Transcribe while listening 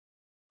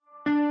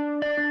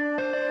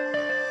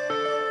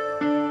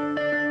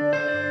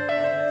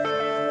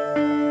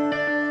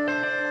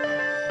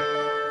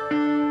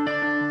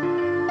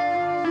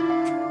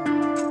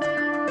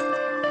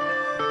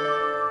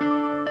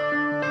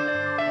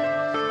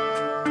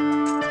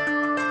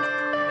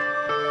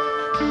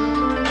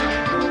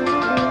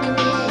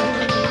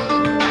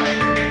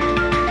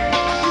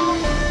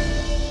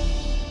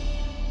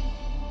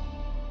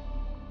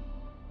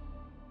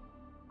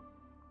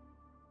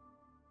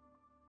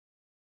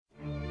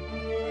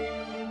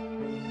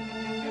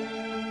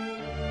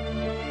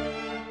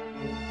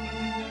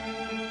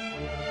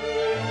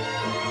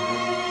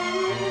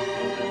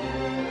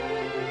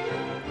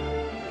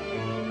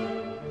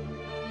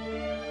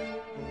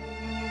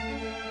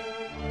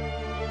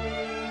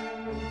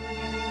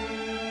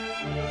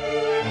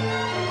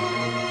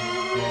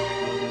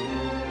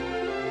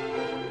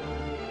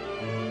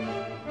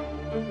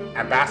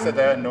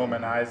Ambassador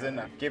Norman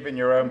Eisen, given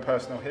your own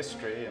personal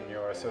history and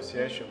your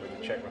association with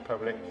the Czech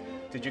Republic,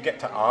 did you get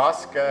to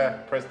ask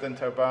President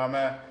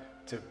Obama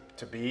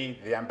to be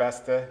the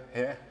ambassador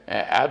here?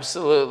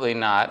 Absolutely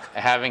not.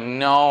 Having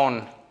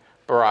known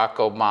Barack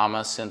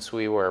Obama since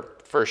we were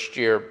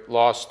first-year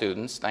law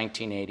students,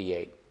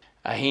 1988,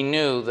 he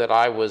knew that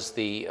I was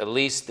at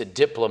least the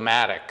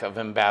diplomatic of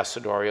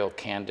ambassadorial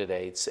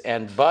candidates,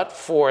 and but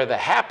for the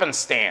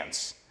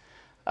happenstance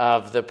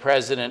of the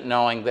president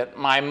knowing that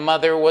my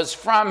mother was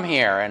from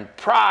here and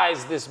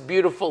prized this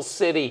beautiful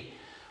city,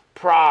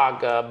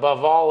 Prague,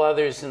 above all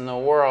others in the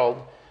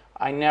world,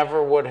 I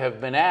never would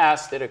have been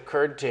asked. It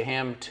occurred to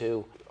him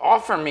to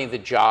offer me the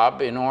job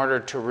in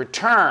order to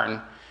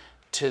return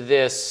to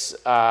these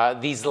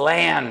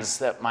lands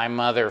that my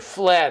mother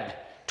fled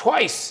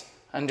twice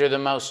under the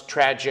most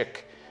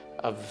tragic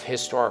of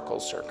historical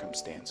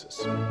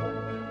circumstances.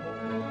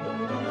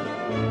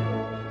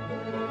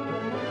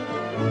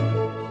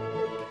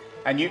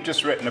 And you've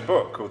just written a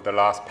book called The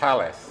Last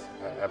Palace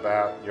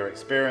about your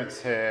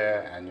experience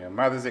here and your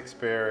mother's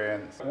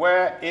experience.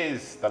 Where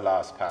is The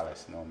Last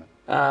Palace, Norman?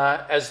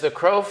 As the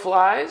crow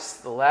flies,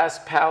 The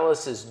Last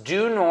Palace is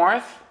due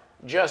north,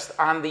 just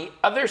on the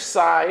other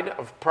side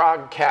of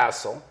Prague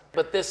Castle.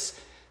 But this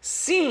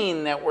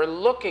scene that we're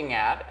looking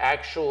at,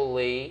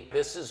 actually,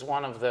 this is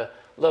one of the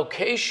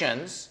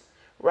locations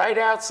right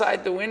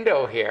outside the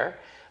window here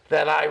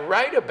that I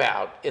write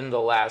about in The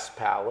Last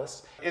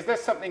Palace. Is there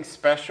something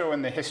special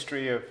in the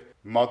history of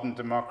modern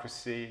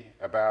democracy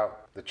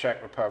about the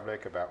Czech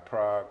Republic, about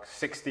Prague,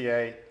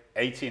 68,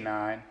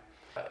 89?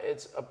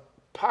 It's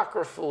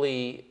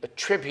apocryphally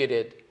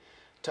attributed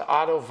to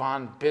Otto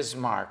von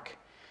Bismarck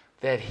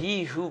that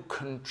he who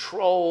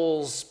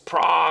controls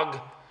Prague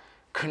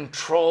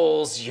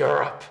controls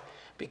Europe,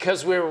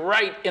 because we're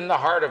right in the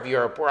heart of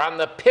Europe. We're on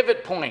the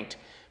pivot point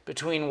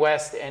between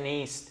West and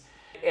East.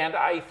 And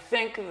I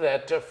think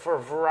that for a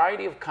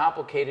variety of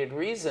complicated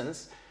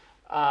reasons,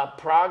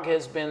 Prague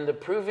has been the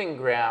proving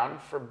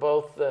ground for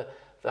both the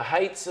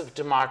heights of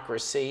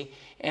democracy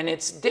and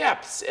its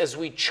depths as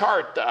we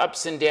chart the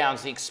ups and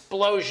downs, the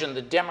explosion,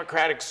 the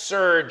democratic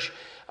surge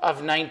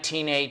of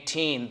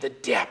 1918, the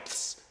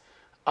depths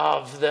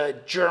of the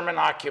German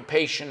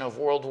occupation of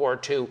World War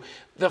II,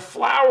 the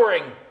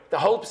flowering, the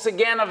hopes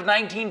again of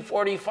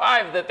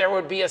 1945 that there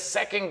would be a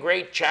second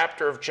great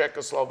chapter of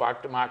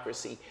Czechoslovak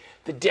democracy,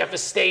 the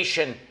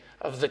devastation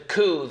of the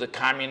coup, the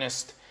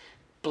communist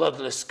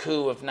bloodless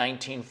coup of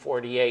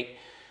 1948.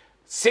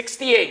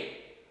 68,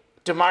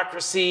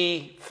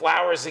 democracy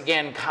flowers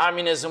again,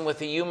 communism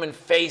with a human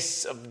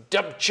face of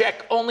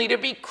Dubček, only to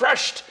be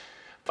crushed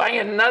by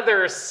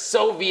another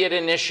Soviet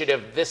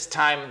initiative, this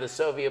time the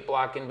Soviet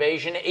bloc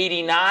invasion.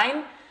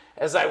 89,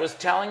 as I was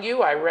telling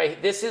you,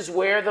 this is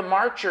where the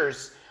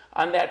marchers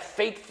on that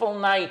fateful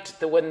night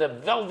when the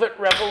Velvet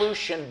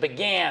Revolution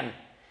began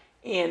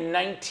in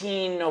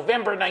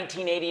November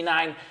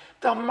 1989,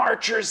 the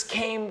marchers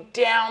came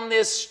down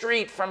this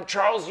street from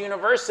Charles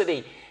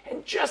University,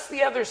 and just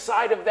the other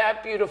side of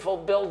that beautiful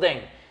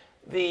building,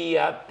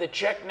 the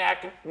Czech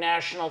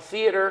National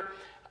Theater,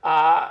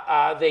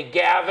 they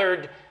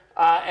gathered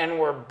and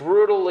were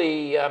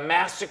brutally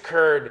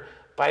massacred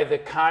by the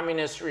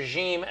communist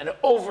regime, an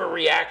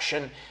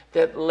overreaction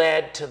that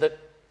led to the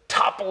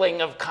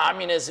toppling of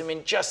communism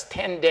in just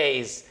 10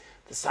 days,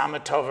 the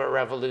Sametova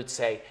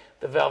Revoluce,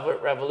 the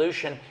Velvet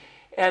Revolution.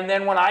 And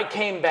then when I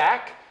came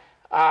back,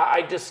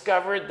 I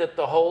discovered that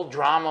the whole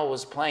drama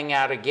was playing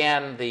out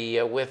again,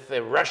 with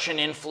the Russian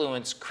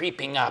influence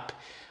creeping up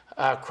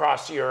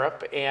across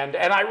Europe. And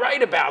I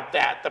write about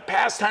that, the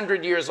past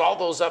 100 years, all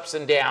those ups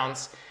and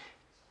downs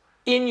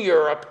in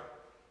Europe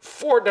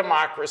for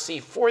democracy,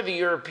 for the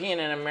European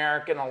and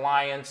American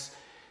alliance,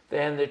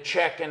 then the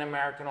Czech and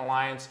American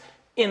alliance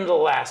in The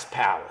Last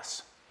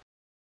Palace.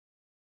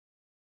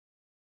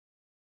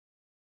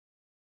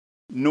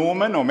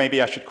 Norman, or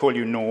maybe I should call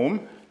you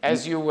Norm.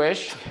 As you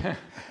wish.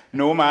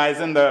 Norm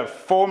Eisen, the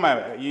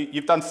former,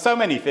 you've done so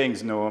many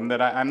things, Norm,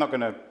 that I'm not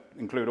going to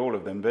include all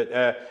of them,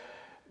 but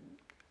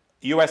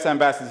US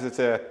Ambassador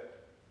to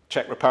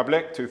Czech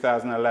Republic,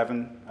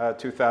 2011,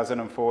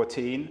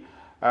 2014.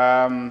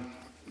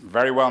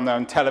 Very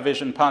well-known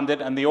television pundit,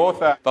 and the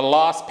author, The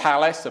Last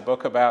Palace, a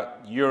book about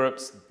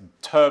Europe's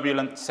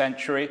turbulent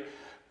century,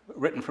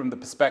 written from the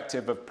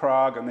perspective of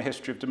Prague and the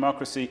history of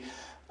democracy.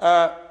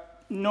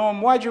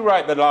 Norm, why did you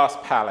write The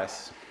Last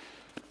Palace?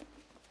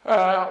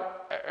 I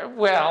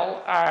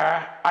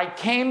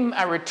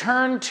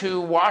returned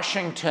to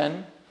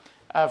Washington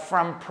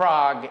from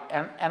Prague,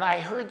 and I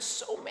heard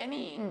so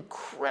many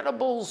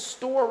incredible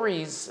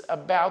stories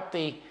about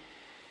the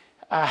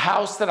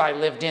house that I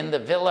lived in, the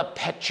Villa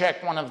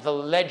Petček, one of the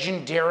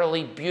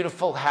legendarily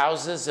beautiful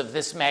houses of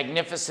this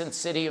magnificent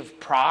city of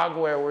Prague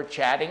where we're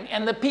chatting,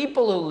 and the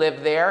people who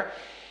live there.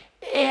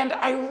 And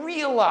I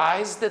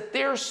realized that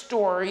their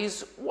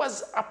stories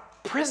was a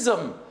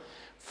prism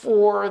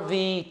for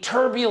the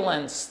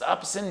turbulence, the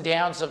ups and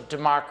downs of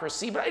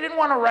democracy, but I didn't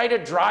want to write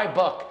a dry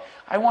book.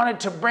 I wanted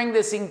to bring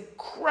this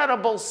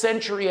incredible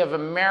century of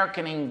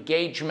American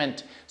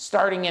engagement,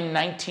 starting in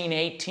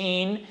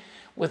 1918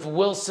 with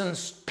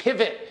Wilson's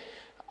pivot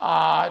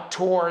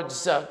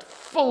towards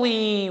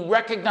fully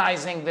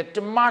recognizing that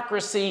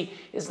democracy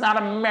is not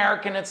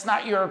American, it's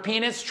not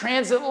European, it's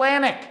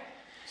transatlantic.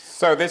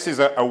 So this is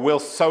a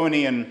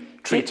Wilsonian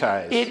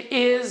treatise.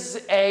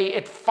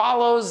 It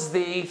follows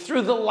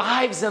through the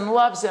lives and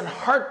loves and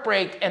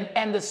heartbreak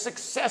and the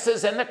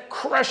successes and the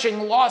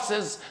crushing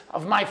losses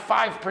of my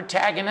 5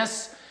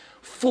 protagonists,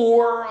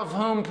 4 of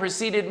whom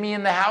preceded me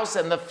in the house,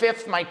 and the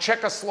 5th, my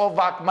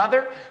Czechoslovak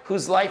mother,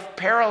 whose life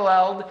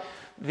paralleled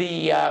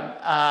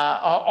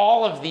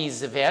all of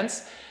these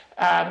events.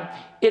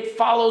 It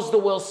follows the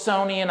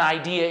Wilsonian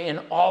idea in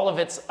all of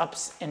its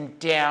ups and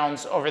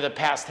downs over the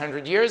past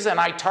 100 years, and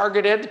I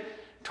targeted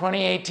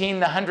 2018,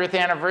 the 100th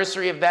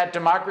anniversary of that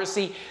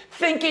democracy,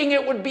 thinking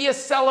it would be a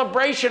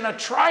celebration, a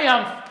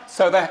triumph.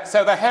 So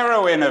the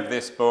heroine of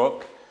this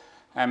book,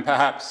 and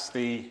perhaps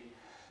the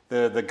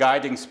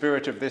guiding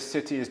spirit of this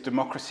city, is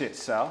democracy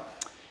itself?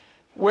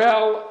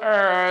 Well,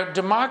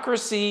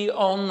 democracy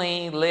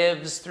only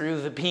lives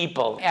through the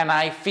people, and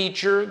I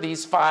feature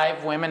these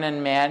 5 women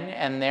and men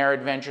and their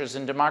adventures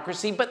in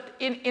democracy, but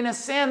in a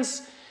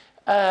sense,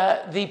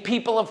 the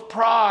people of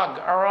Prague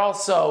are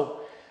also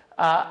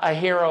a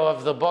hero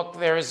of the book.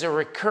 There's a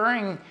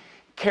recurring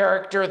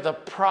character, the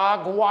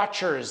Prague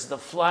Watchers, the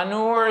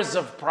flaneurs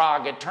of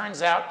Prague. It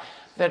turns out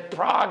that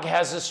Prague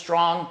has a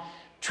strong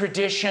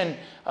tradition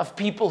of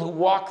people who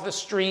walk the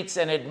streets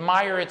and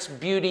admire its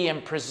beauty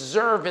and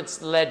preserve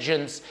its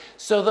legends.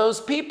 So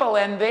those people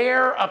and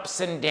their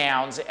ups and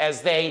downs,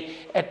 as they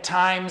at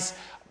times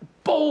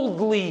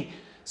boldly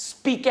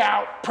speak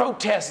out,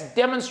 protest,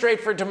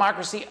 demonstrate for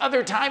democracy,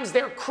 other times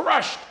they're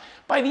crushed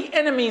by the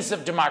enemies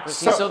of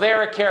democracy. So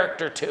they're a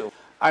character too.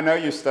 I know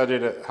you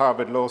studied at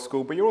Harvard Law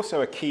School, but you're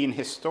also a keen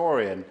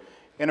historian.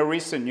 In a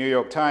recent New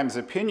York Times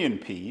opinion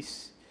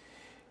piece,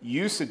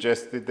 you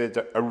suggested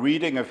that a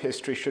reading of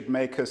history should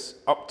make us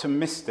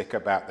optimistic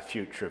about the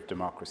future of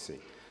democracy.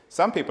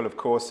 Some people, of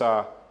course,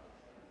 are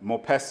more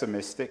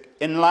pessimistic.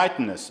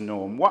 Enlighten us,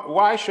 Norm.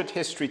 Why should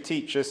history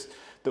teach us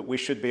that we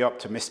should be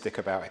optimistic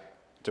about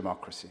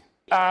democracy?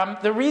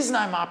 The reason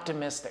I'm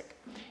optimistic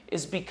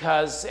is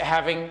because,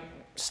 having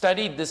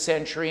studied the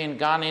century and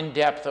gone in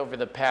depth over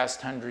the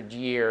past 100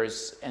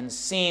 years and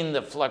seen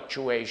the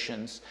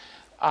fluctuations,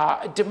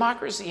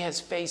 democracy has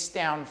faced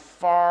down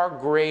far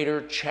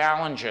greater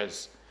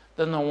challenges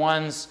than the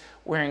ones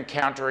we're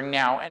encountering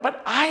now.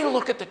 But I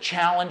look at the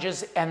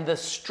challenges and the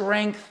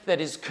strength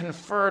that is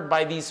conferred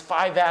by these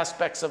 5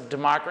 aspects of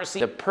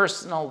democracy: the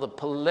personal, the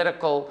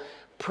political,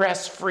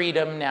 press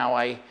freedom. Now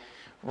I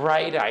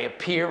write, I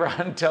appear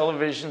on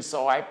television,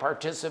 so I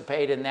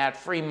participate in that,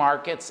 free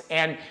markets,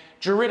 and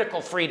juridical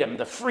freedom,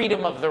 the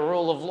freedom of the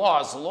rule of law.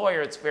 As a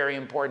lawyer, it's very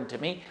important to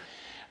me.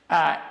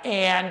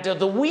 And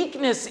the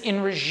weakness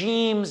in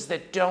regimes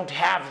that don't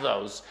have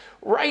those.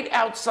 Right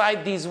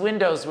outside these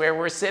windows where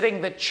we're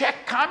sitting, the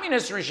Czech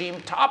communist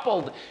regime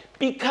toppled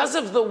because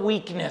of the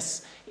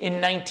weakness in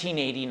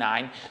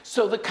 1989.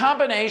 So the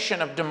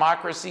combination of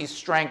democracy's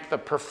strength, the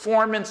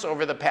performance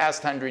over the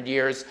past 100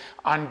 years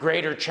on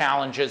greater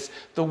challenges,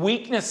 the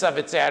weakness of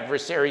its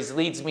adversaries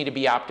leads me to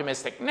be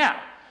optimistic.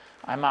 Now,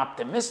 I'm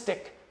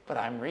optimistic, but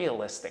I'm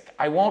realistic.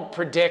 I won't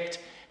predict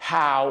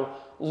how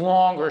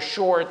long or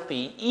short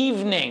the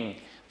evening,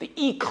 the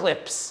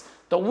eclipse,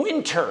 the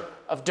winter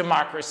of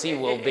democracy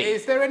will be.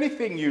 Is there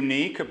anything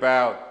unique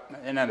about,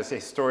 and as a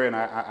historian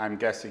I'm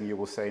guessing you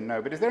will say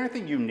no, but is there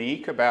anything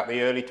unique about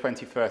the early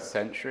 21st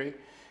century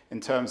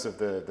in terms of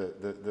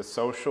the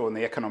social and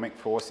the economic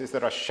forces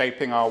that are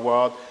shaping our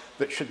world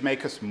that should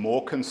make us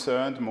more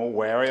concerned, more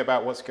wary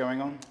about what's going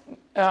on?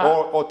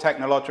 Or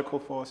technological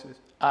forces?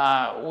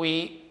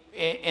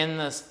 In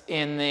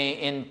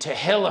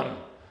Tehillim,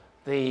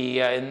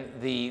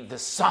 the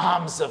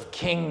Psalms of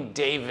King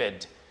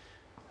David,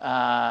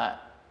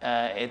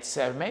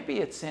 maybe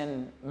it's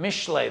in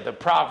Mishlei, the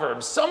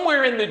Proverbs,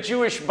 somewhere in the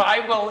Jewish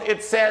Bible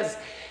it says,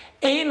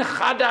 Ein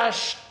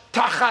chadash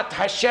tachat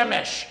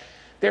hashemesh,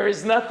 there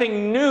is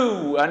nothing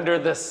new under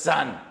the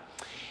sun.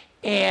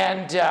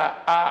 And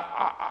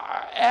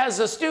as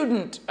a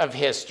student of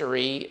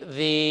history,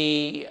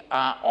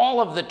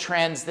 all of the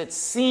trends that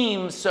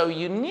seem so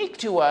unique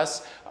to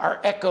us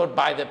are echoed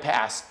by the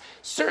past.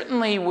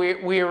 Certainly,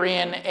 we're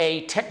in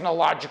a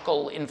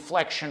technological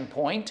inflection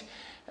point.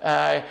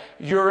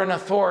 You're an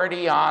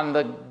authority on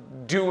the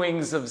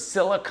doings of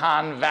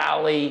Silicon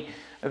Valley,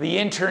 the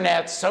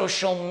internet,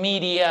 social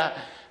media,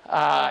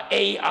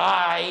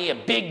 AI,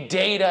 big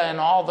data, and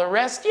all the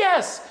rest.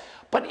 Yes,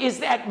 but is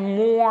that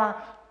more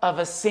of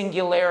a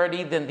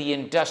singularity than the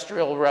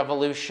Industrial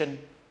Revolution?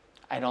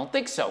 I don't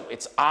think so.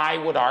 I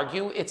would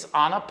argue it's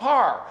on a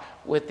par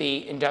with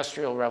the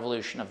Industrial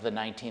Revolution of the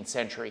 19th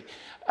century.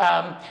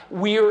 I'm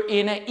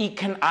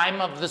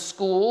of the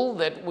school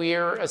that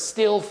we're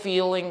still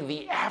feeling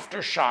the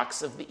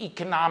aftershocks of the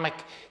economic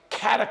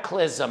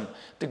cataclysm,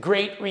 the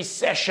Great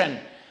Recession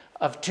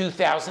of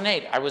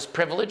 2008. I was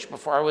privileged,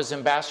 before I was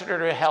ambassador,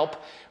 to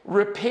help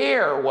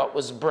repair what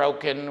was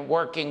broken,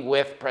 working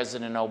with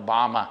President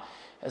Obama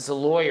as a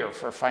lawyer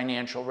for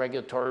financial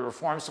regulatory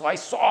reform. So I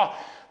saw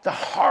the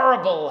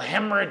horrible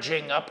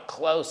hemorrhaging up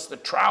close, the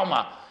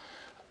trauma.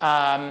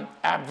 I'm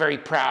very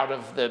proud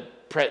of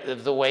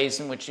the ways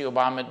in which the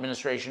Obama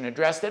administration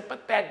addressed it,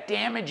 but that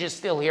damage is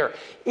still here.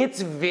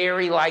 It's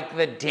very like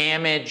the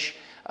damage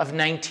of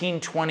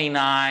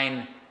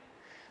 1929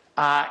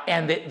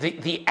 and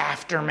the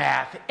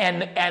aftermath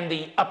and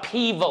the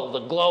upheaval,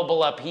 the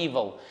global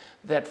upheaval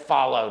that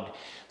followed.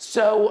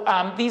 So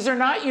these are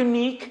not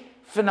unique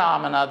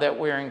phenomena that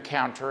we're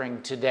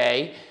encountering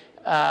today,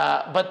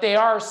 but they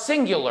are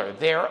singular,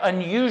 they're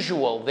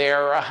unusual,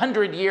 they're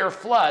 100-year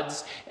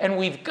floods, and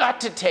we've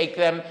got to take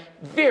them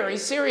very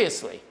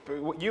seriously.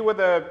 You were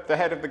the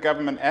head of the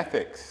government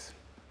ethics.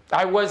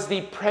 I was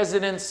the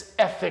president's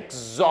ethics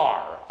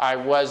czar. I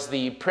was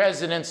the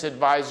president's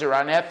advisor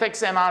on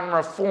ethics and on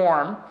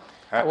reform.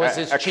 I was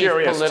his chief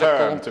curious political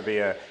term to be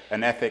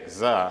an ethics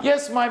czar.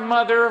 Yes, my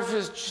mother,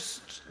 who's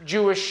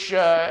Jewish,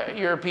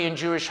 European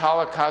Jewish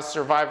Holocaust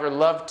survivor,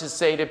 loved to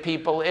say to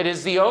people, it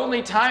is the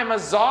only time a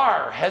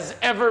czar has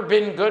ever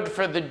been good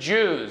for the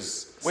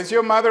Jews. Was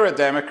your mother a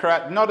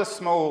Democrat? Not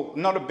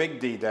a big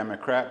D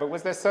Democrat, but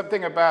was there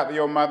something about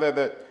your mother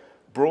that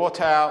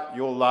brought out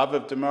your love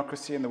of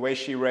democracy and the way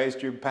she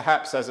raised you,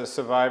 perhaps as a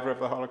survivor of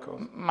the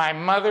Holocaust? My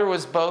mother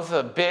was both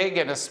a big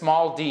and a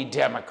small d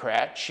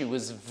Democrat. She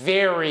was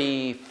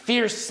very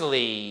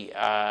fiercely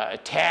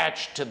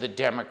attached to the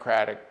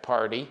Democratic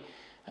Party,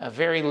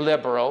 very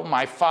liberal.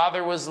 My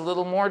father was a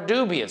little more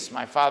dubious.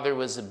 My father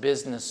was a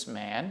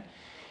businessman,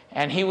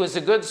 and he was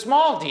a good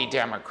small d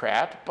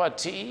Democrat, but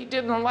he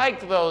didn't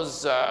like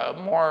those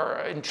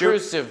more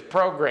intrusive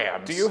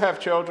programs. Do you have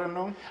children,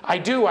 no? I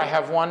do. I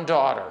have one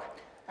daughter.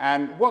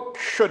 And what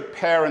should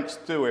parents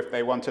do if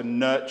they want to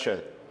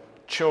nurture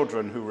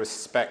children who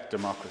respect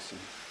democracy?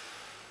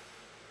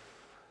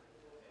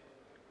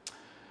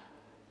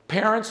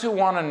 Parents who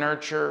want to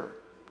nurture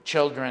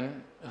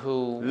children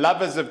who...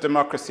 Lovers of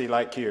democracy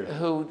like you.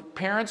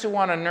 Parents who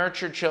want to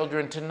nurture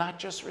children to not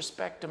just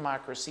respect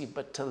democracy,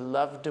 but to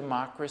love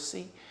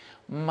democracy,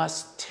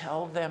 must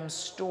tell them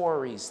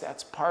stories.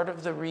 That's part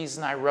of the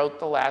reason I wrote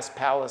The Last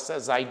Palace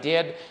as I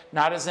did,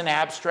 not as an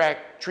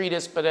abstract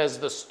treatise, but as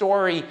the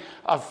story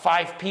of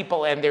 5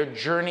 people and their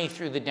journey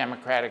through the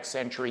democratic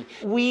century.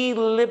 We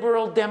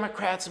liberal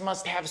Democrats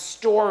must have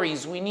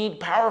stories. We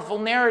need powerful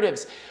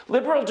narratives.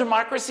 Liberal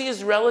democracy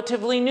is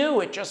relatively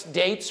new. It just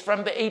dates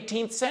from the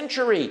 18th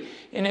century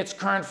in its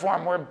current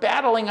form. We're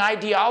battling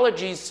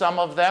ideologies, some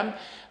of them,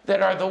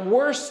 that are the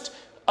worst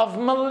of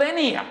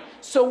millennia.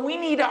 So we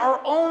need our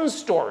own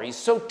stories.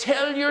 So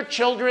tell your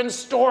children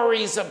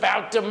stories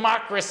about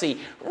democracy.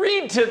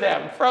 Read to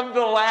them from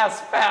The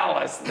Last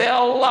Palace.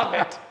 They'll love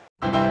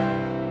it.